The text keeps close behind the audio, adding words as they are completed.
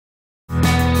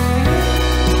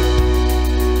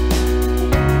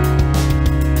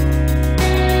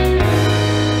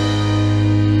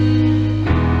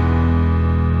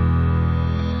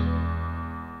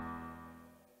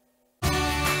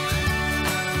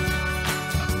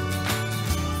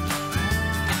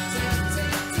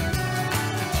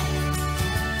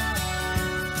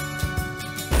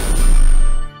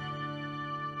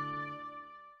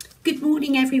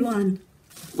everyone,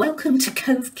 welcome to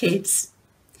Cove Kids.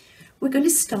 We're going to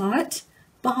start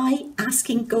by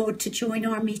asking God to join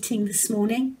our meeting this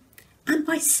morning and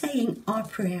by saying our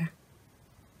prayer.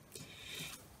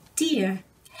 Dear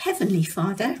Heavenly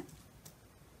Father,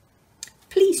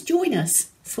 please join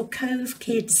us for Cove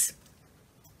Kids.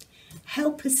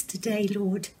 Help us today,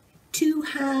 Lord, to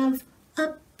have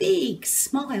a big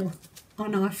smile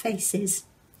on our faces,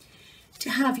 to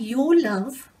have your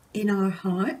love in our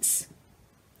hearts,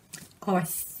 our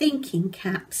thinking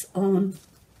caps on,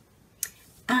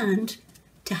 and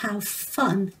to have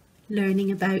fun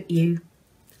learning about you.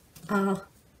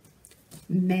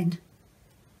 Amen.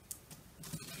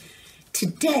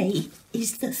 Today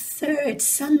is the third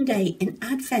Sunday in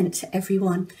Advent,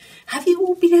 everyone. Have you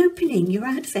all been opening your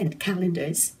Advent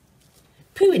calendars?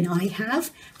 Pooh and I have,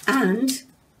 and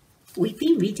we've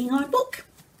been reading our book.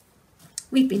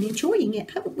 We've been enjoying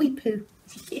it, haven't we, Pooh?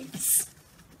 Yes.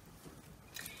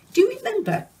 Do you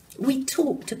remember we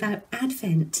talked about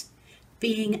Advent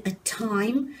being a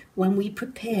time when we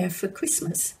prepare for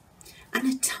Christmas and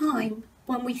a time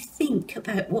when we think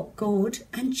about what God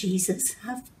and Jesus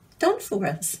have done for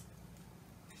us?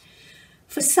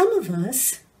 For some of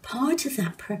us, part of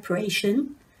that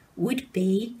preparation would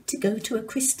be to go to a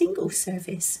Christingle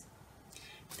service.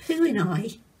 Pooh and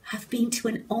I have been to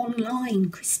an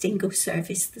online Christingle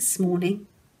service this morning,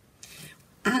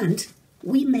 and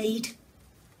we made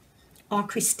our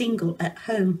Christingle at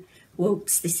home.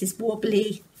 Whoops, this is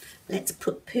wobbly. Let's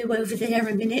put Pooh over there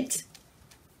a minute.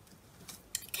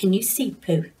 Can you see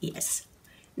Pooh? Yes.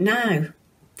 Now,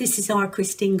 this is our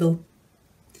Christingle.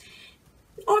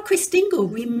 Our Christingle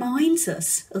reminds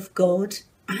us of God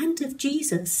and of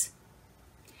Jesus.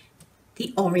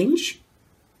 The orange,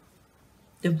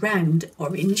 the round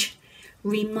orange,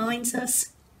 reminds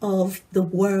us of the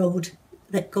world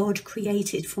that God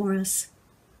created for us.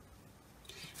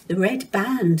 The red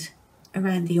band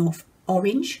around the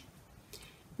orange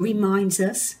reminds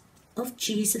us of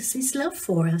Jesus' love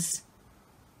for us.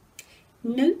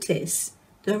 Notice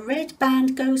the red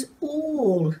band goes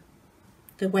all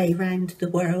the way round the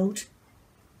world,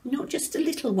 not just a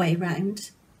little way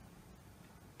round.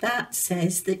 That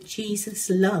says that Jesus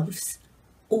loves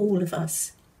all of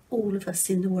us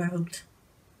in the world.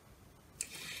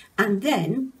 And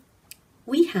then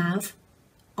we have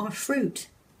our fruit.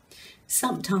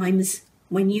 Sometimes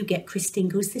when you get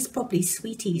Christingles, there's probably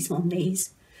sweeties on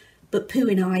these, but Pooh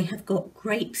and I have got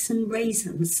grapes and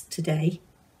raisins today,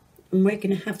 and we're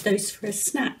going to have those for a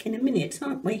snack in a minute,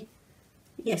 aren't we?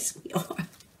 Yes, we are.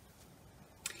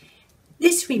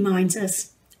 This reminds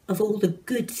us of all the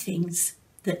good things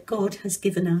that God has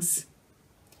given us.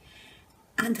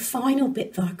 And the final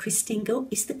bit of our Christingle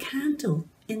is the candle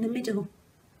in the middle.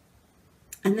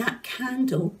 And that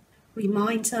candle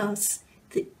reminds us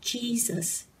that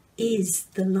Jesus is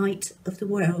the light of the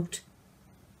world.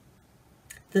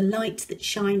 The light that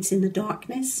shines in the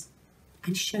darkness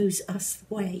and shows us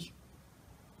the way.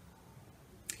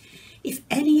 If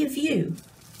any of you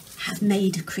have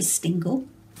made a Christingle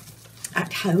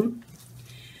at home,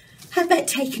 how about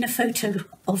taking a photo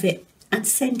of it and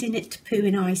sending it to Pooh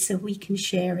and I so we can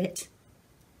share it?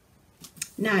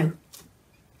 Now,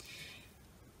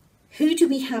 who do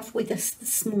we have with us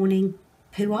this morning?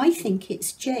 Pooh, I think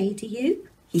it's Jay, do you?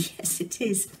 Yes, it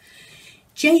is.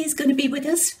 Jay is going to be with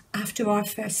us after our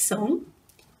first song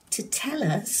to tell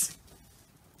us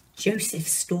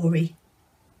Joseph's story.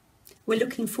 We're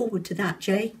looking forward to that,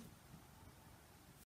 Jay.